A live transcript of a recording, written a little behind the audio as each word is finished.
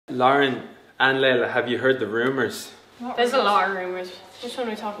Lauren and Layla, have you heard the rumours? There's a lot of rumours. Which one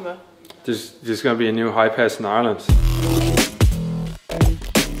are we talking about? There's going to be a new hype house in Ireland.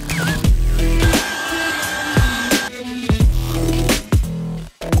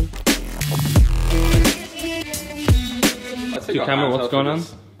 Do you tell me what's going on?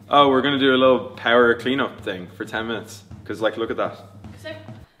 Oh, we're going to do a little power cleanup thing for 10 minutes. Because, like, look at that.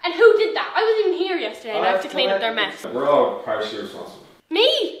 And who did that? I wasn't even here yesterday and I have to clean up their mess. We're all partially responsible.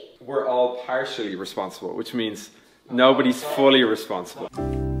 Me? We're all partially responsible, which means nobody's fully responsible.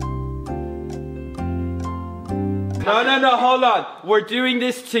 No, hold on. We're doing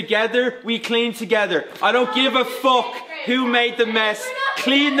this together. We clean together. I don't give a fuck who made the mess.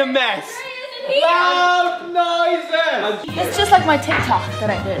 Clean the mess. Loud noises! It's just like my TikTok that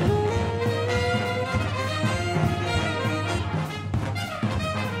I did.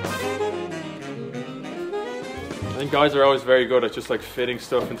 I think guys are always very good at just like fitting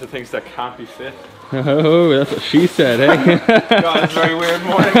stuff into things that can't be fit. Oh, that's what she said, eh? God, it's a very weird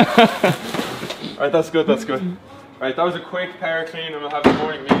morning. Alright, that's good, that's good. Alright, that was a quick power clean and we'll have a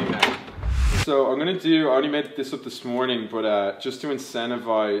morning meeting now. So I only made this up this morning, but just to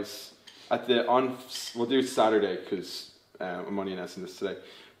incentivize we'll do it Saturday because I'm only announcing this today.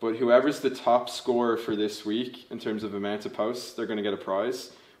 But whoever's the top scorer for this week in terms of amount of posts, they're going to get a prize.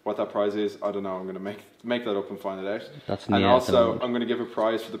 What that prize is, I don't know. I'm going to make that up and find it out. That's and also, I'm going to give a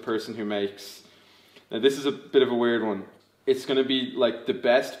prize for the person who makes. Now, this is a bit of a weird one. It's going to be like the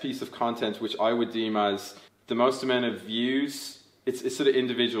best piece of content, which I would deem as the most amount of views. It's sort of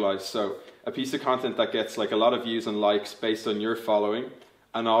individualized. So a piece of content that gets like a lot of views and likes based on your following,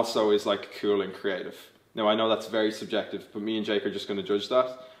 and also is like cool and creative. Now, I know that's very subjective, but me and Jake are just going to judge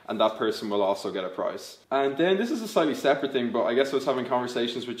that. And that person will also get a prize. And then this is a slightly separate thing, but I guess I was having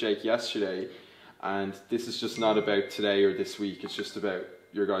conversations with Jake yesterday, and this is just not about today or this week, it's just about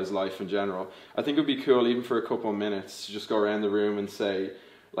your guys' life in general. I think it would be cool, even for a couple of minutes, to just go around the room and say,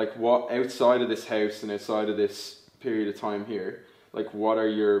 like, what outside of this house and outside of this period of time here, like, what are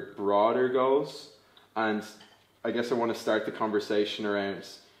your broader goals? And I guess I want to start the conversation around,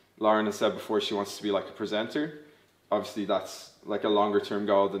 Lauren has said before she wants to be like a presenter. Obviously that's like a longer term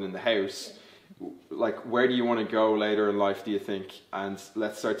goal than in the house. Like, where do you want to go later in life, do you think? And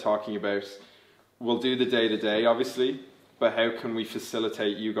let's start talking about, we'll do the day to day obviously, but how can we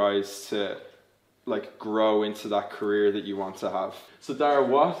facilitate you guys to like grow into that career that you want to have? So Dara,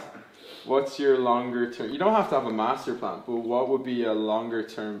 what's your longer term, you don't have to have a master plan, but what would be a longer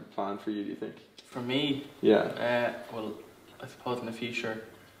term plan for you, do you think? For me? Yeah. Well, I suppose in the future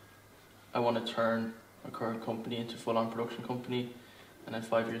I want to turn my current company into a full-on production company, and in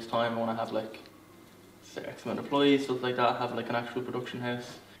 5 years time I want to have like X amount of employees, stuff like that, have like an actual production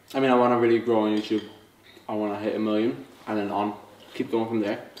house. I mean, I want to really grow on YouTube. I want to hit 1 million and then keep going from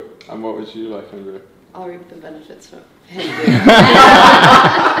there. And what would you like, Andrew? I'll reap the benefits of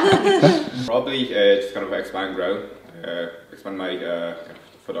Probably just kind of expand and grow, expand my kind of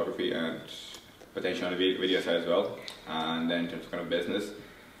photography and potentially on the video side as well, and then in terms of kind of business,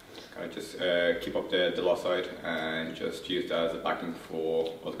 kind of just keep up the law side and just use that as a backing for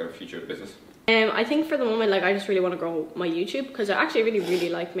all the kind of future business. I think for the moment, like, I just really want to grow my YouTube because I actually really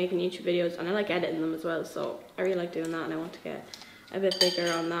like making YouTube videos and I like editing them as well, so I really like doing that and I want to get a bit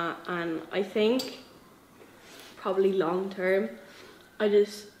bigger on that. And I think probably long term I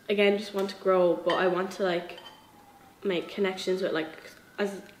just want to grow, but I want to like make connections with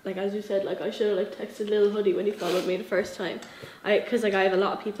as you said, like I should have like texted Little Hoodie when he followed me the first time. Because like I have a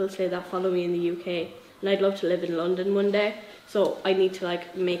lot of people say that follow me in the UK, and I'd love to live in London one day. So I need to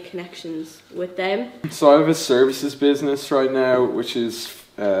like make connections with them. So I have a services business right now, which is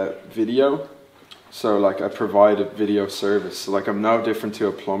video. So like I provide a video service. So like I'm no different to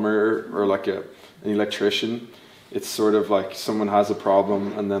a plumber or like an electrician. It's sort of like someone has a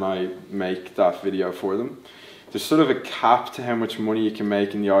problem and then I make that video for them. There's sort of a cap to how much money you can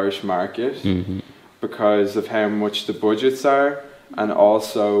make in the Irish market because of how much the budgets are, and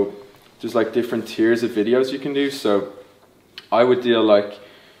also there's like different tiers of videos you can do. So I would deal like,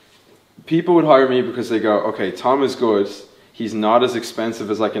 people would hire me because they go, okay, Tom is good, he's not as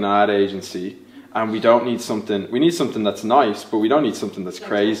expensive as like an ad agency, and we need something that's nice, but we don't need something that's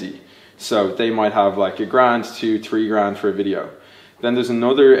crazy. So they might have like $1,000, $2,000, $3,000 for a video. Then there's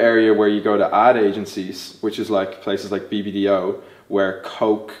another area where you go to ad agencies, which is like places like BBDO, where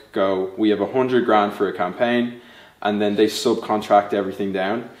Coke go, we have $100,000 for a campaign, and then they subcontract everything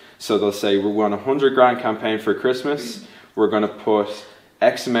down. So they'll say, we want $100,000 campaign for Christmas, we're going to put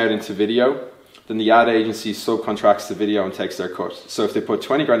X amount into video, then the ad agency subcontracts the video and takes their cut. So if they put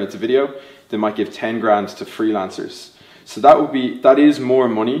 $20,000 into video, they might give $10,000 to freelancers. So that is more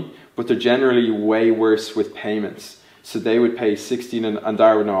money, but they're generally way worse with payments. So they would pay 16, and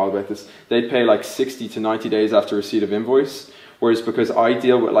Dara would know all about this, they'd pay like 60 to 90 days after receipt of invoice, whereas because I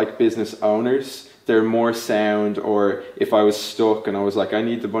deal with like business owners, they're more sound, or if I was stuck and I was like, I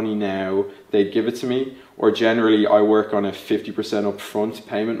need the money now, they'd give it to me. Or generally I work on a 50% upfront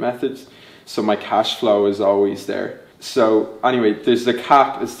payment method, so my cash flow is always there. So anyway, there's a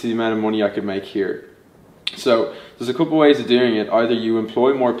cap as to the amount of money I could make here. So there's a couple ways of doing it. Either you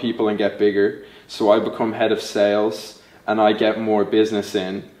employ more people and get bigger, so I become head of sales and I get more business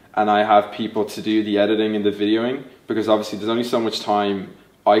in, and I have people to do the editing and the videoing, because obviously there's only so much time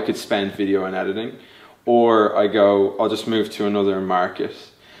I could spend video and editing. Or I go, I'll just move to another market.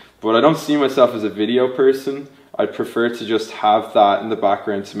 But I don't see myself as a video person. I'd prefer to just have that in the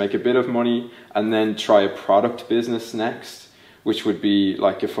background to make a bit of money and then try a product business next, which would be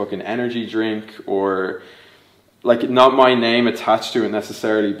like a fucking energy drink, or like not my name attached to it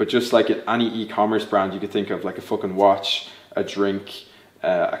necessarily, but just like any e-commerce brand you could think of, like a fucking watch, a drink,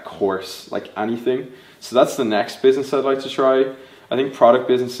 a course, like anything. So that's the next business I'd like to try. I think product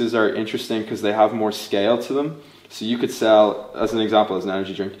businesses are interesting because they have more scale to them. So you could sell, as an example, as an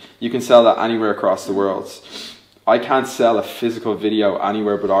energy drink, you can sell that anywhere across the world. I can't sell a physical video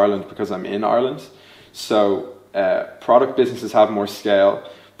anywhere but Ireland because I'm in Ireland. So product businesses have more scale,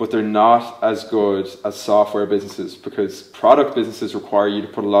 but they're not as good as software businesses, because product businesses require you to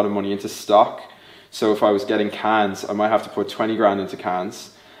put a lot of money into stock. So if I was getting cans, I might have to put 20 grand into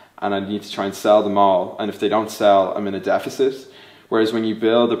cans, and I need to try and sell them all. And if they don't sell, I'm in a deficit. Whereas when you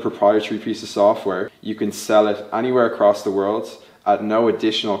build a proprietary piece of software, you can sell it anywhere across the world at no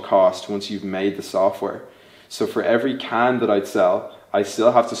additional cost once you've made the software. So for every can that I'd sell, I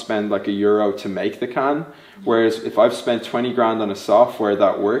still have to spend like €1 to make the can. Whereas if I've spent 20 grand on a software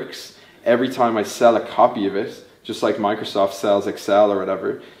that works, every time I sell a copy of it, just like Microsoft sells Excel or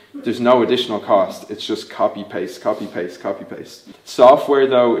whatever, there's no additional cost. It's just copy, paste, copy, paste, copy, paste. Software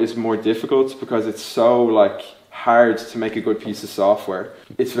though is more difficult because it's so like hard to make a good piece of software.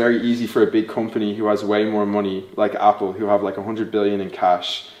 It's very easy for a big company who has way more money, like Apple, who have like 100 billion in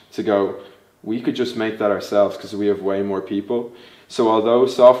cash, to go, we could just make that ourselves because we have way more people. So although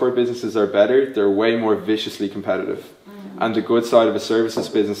software businesses are better, they're way more viciously competitive. And the good side of a services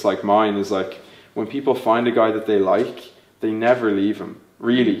business like mine is like, when people find a guy that they like, they never leave him,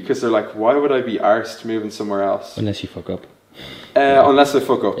 really, because they're like, why would I be arsed moving somewhere else? Unless you fuck up. Unless I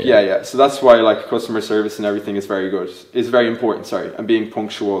fuck up, yeah. So that's why like customer service and everything is very good. It's very important, sorry, and being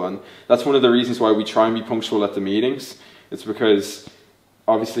punctual. And that's one of the reasons why we try and be punctual at the meetings. It's because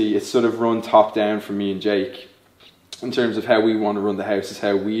obviously it's sort of run top down from me and Jake in terms of how we want to run the house, is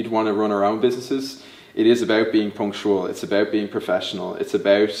how we'd want to run our own businesses. It is about being punctual. It's about being professional. It's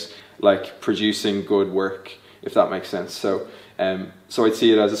about like producing good work, if that makes sense. So so I'd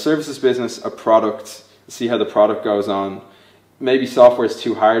see it as a services business, a product, see how the product goes on. Maybe software is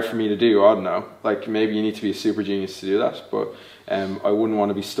too hard for me to do, I don't know. Like maybe you need to be a super genius to do that, but I wouldn't want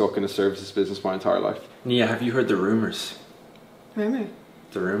to be stuck in a services business my entire life. Nia, have you heard the rumours? Rumour?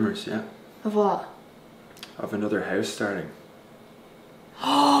 The rumours, yeah. Of what? Of another house starting.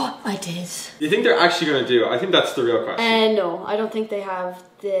 Oh, I did. You think they're actually going to do it? I think that's the real question. No, I don't think they have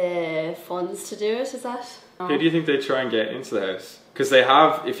the funds to do it, is that? No. Who do you think they try and get into the house? Because they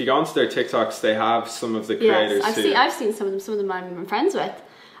have, if you go onto their TikToks, they have some of the creators I've seen some of them I'm friends with.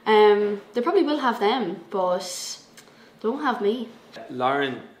 They probably will have them, but they won't have me.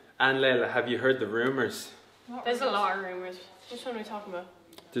 Lauren and Layla, have you heard the rumours? There's a lot of rumours. Which one are we talking about?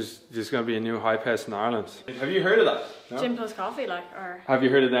 There's going to be a new hype house in Ireland. Have you heard of that? No? Gym plus coffee, like, or... Have you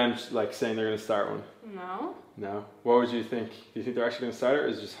heard of them like saying they're going to start one? No. No. What would you think? Do you think they're actually going to start it, or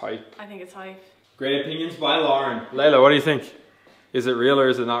is it just hype? I think it's hype. Great opinions by Lauren. Layla, what do you think? Is it real or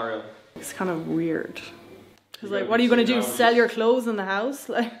is it not real? It's kind of weird. Because like, what are you going to do? Sell your clothes in the house?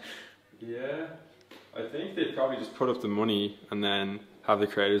 Like. Yeah. I think they'd probably just put up the money and then have the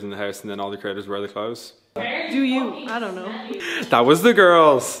creators in the house and then all the creators wear the clothes. Do you? I don't know. That was the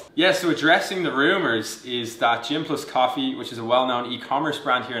girls. Yeah, so addressing the rumours is that Gym Plus Coffee, which is a well-known e-commerce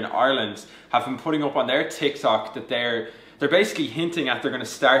brand here in Ireland, have been putting up on their TikTok that they're basically hinting at they're going to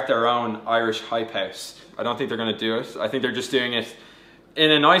start their own Irish hype house. I don't think they're going to do it. I think they're just doing it in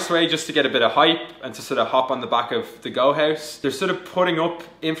a nice way just to get a bit of hype and to sort of hop on the back of the Go House. They're sort of putting up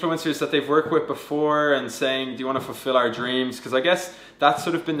influencers that they've worked with before and saying, do you want to fulfill our dreams? Because I guess that's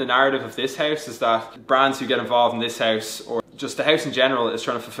sort of been the narrative of this house, is that brands who get involved in this house, or just the house in general, is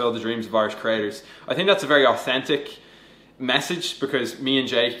trying to fulfill the dreams of Irish creators. I think that's a very authentic message, because me and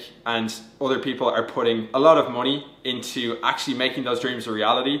Jake and other people are putting a lot of money into actually making those dreams a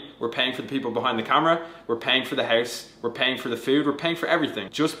reality. We're paying for the people behind the camera, we're paying for the house, we're paying for the food, we're paying for everything.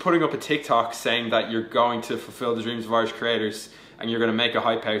 Just putting up a TikTok saying that you're going to fulfill the dreams of Irish creators and you're going to make a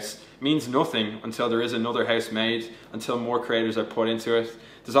hype house means nothing until there is another house made, until more creators are put into it.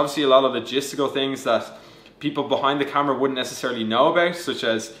 There's obviously a lot of logistical things that people behind the camera wouldn't necessarily know about, such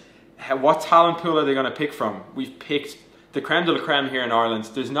as what talent pool are they going to pick from? We've picked the creme de la creme here in Ireland.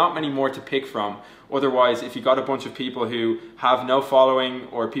 There's not many more to pick from. Otherwise, if you got a bunch of people who have no following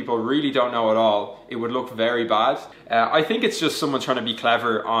or people really don't know at all, it would look very bad. I think it's just someone trying to be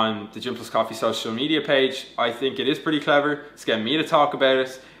clever on the Gym Plus Coffee social media page. I think it is pretty clever. It's getting me to talk about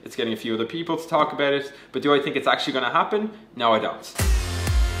it. It's getting a few other people to talk about it. But do I think it's actually going to happen? No, I don't.